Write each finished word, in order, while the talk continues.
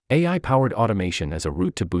AI-powered automation as a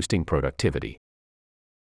route to boosting productivity.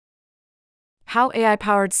 How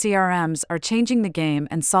AI-powered CRMs are changing the game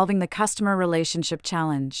and solving the customer relationship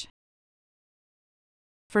challenge.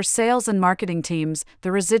 For sales and marketing teams,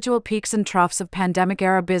 the residual peaks and troughs of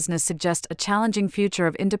pandemic-era business suggest a challenging future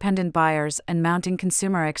of independent buyers and mounting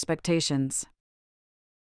consumer expectations.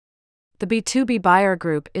 The B2B buyer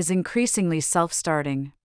group is increasingly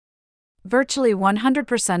self-starting. Virtually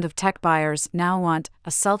 100% of tech buyers now want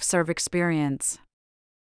a self-serve experience.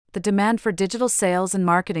 The demand for digital sales and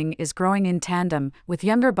marketing is growing in tandem, with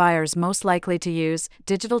younger buyers most likely to use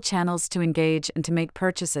digital channels to engage and to make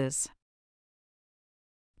purchases.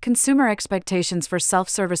 Consumer expectations for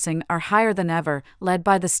self-servicing are higher than ever, led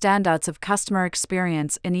by the standouts of customer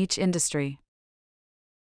experience in each industry.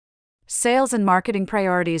 Sales and marketing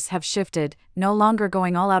priorities have shifted, no longer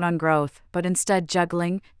going all out on growth, but instead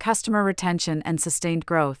juggling customer retention and sustained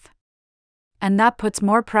growth. And that puts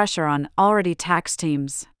more pressure on already taxed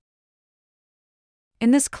teams.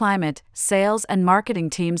 In this climate, sales and marketing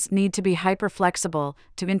teams need to be hyper-flexible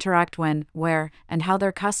to interact when, where, and how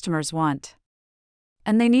their customers want.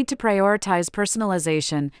 And they need to prioritize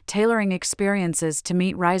personalization, tailoring experiences to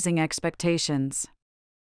meet rising expectations.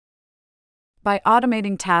 By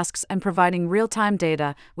automating tasks and providing real-time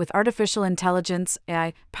data with artificial intelligence,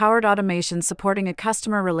 AI-powered automation supporting a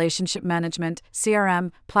customer relationship management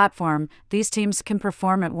 (CRM) platform, these teams can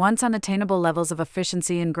perform at once unattainable levels of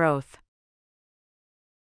efficiency and growth.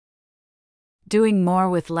 Doing more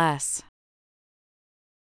with less.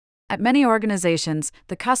 At many organizations,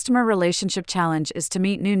 the customer relationship challenge is to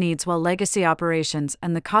meet new needs while legacy operations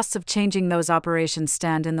and the costs of changing those operations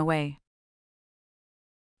stand in the way.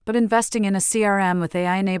 But investing in a CRM with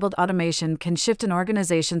AI-enabled automation can shift an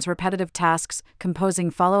organization's repetitive tasks, composing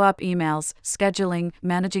follow-up emails, scheduling,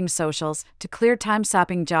 managing socials, to clear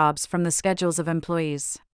time-sapping jobs from the schedules of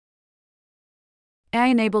employees.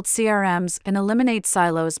 AI-enabled CRMs can eliminate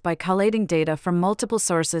silos by collating data from multiple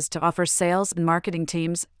sources to offer sales and marketing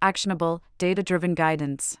teams actionable, data-driven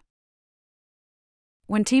guidance.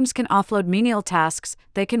 When teams can offload menial tasks,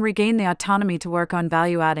 they can regain the autonomy to work on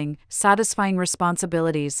value-adding, satisfying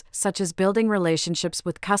responsibilities, such as building relationships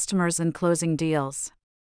with customers and closing deals.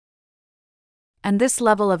 And this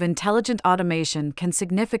level of intelligent automation can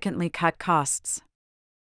significantly cut costs.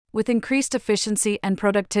 With increased efficiency and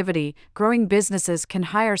productivity, growing businesses can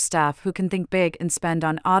hire staff who can think big and spend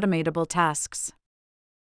on automatable tasks.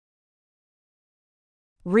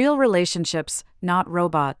 Real relationships, not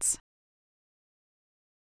robots.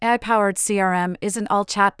 AI-powered CRM isn't all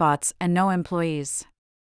chatbots and no employees.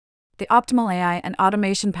 The optimal AI and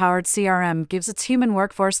automation-powered CRM gives its human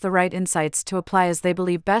workforce the right insights to apply as they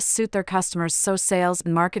believe best suit their customers, so sales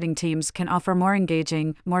and marketing teams can offer more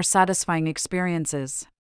engaging, more satisfying experiences.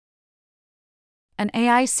 An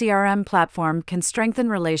AI CRM platform can strengthen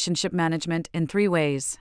relationship management in 3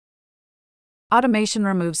 ways. Automation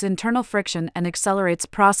removes internal friction and accelerates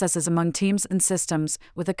processes among teams and systems,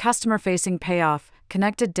 with a customer-facing payoff.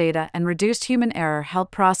 Connected data and reduced human error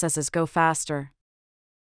help processes go faster.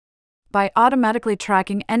 By automatically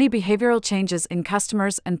tracking any behavioral changes in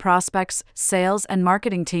customers and prospects, sales and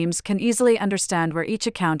marketing teams can easily understand where each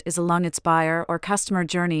account is along its buyer or customer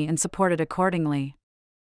journey and support it accordingly.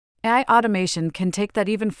 AI automation can take that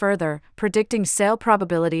even further, predicting sale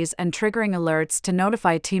probabilities and triggering alerts to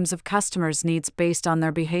notify teams of customers' needs based on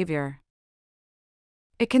their behavior.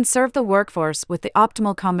 It can serve the workforce with the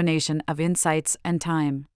optimal combination of insights and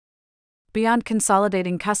time. Beyond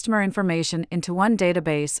consolidating customer information into one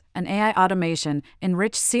database, an AI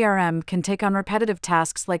automation-enriched CRM can take on repetitive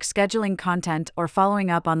tasks like scheduling content or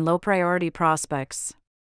following up on low-priority prospects.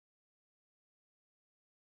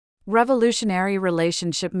 Revolutionary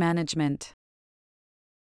relationship management.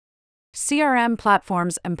 CRM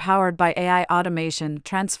platforms empowered by AI automation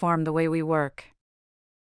transform the way we work.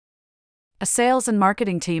 A sales and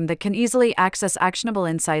marketing team that can easily access actionable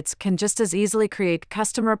insights can just as easily create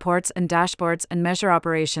custom reports and dashboards and measure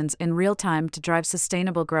operations in real time to drive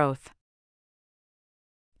sustainable growth.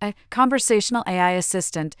 A conversational AI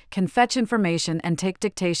assistant can fetch information and take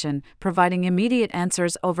dictation, providing immediate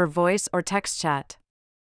answers over voice or text chat.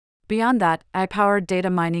 Beyond that, AI-powered data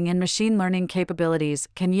mining and machine learning capabilities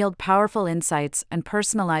can yield powerful insights and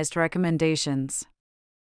personalized recommendations.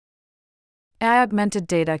 AI-augmented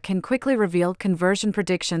data can quickly reveal conversion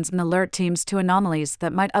predictions and alert teams to anomalies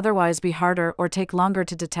that might otherwise be harder or take longer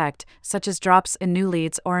to detect, such as drops in new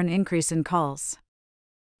leads or an increase in calls.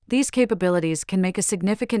 These capabilities can make a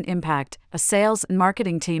significant impact. A sales and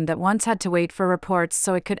marketing team that once had to wait for reports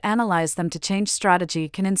so it could analyze them to change strategy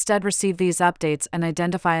can instead receive these updates and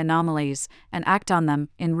identify anomalies, and act on them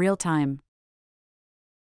in real time.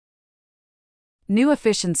 New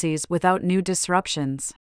efficiencies without new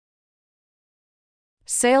disruptions.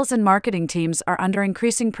 Sales and marketing teams are under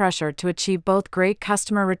increasing pressure to achieve both great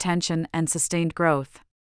customer retention and sustained growth.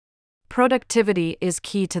 Productivity is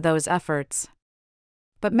key to those efforts.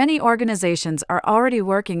 But many organizations are already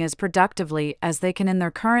working as productively as they can in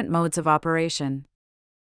their current modes of operation.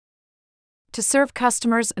 To serve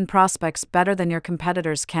customers and prospects better than your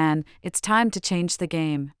competitors can, it's time to change the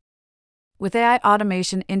game. With AI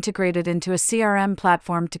automation integrated into a CRM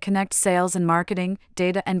platform to connect sales and marketing,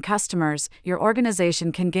 data, and customers, your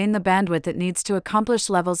organization can gain the bandwidth it needs to accomplish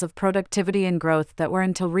levels of productivity and growth that were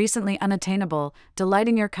until recently unattainable,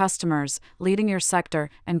 delighting your customers, leading your sector,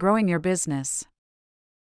 and growing your business.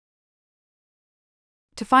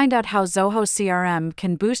 To find out how Zoho CRM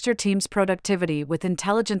can boost your team's productivity with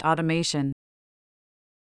intelligent automation,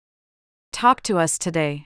 talk to us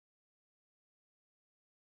today.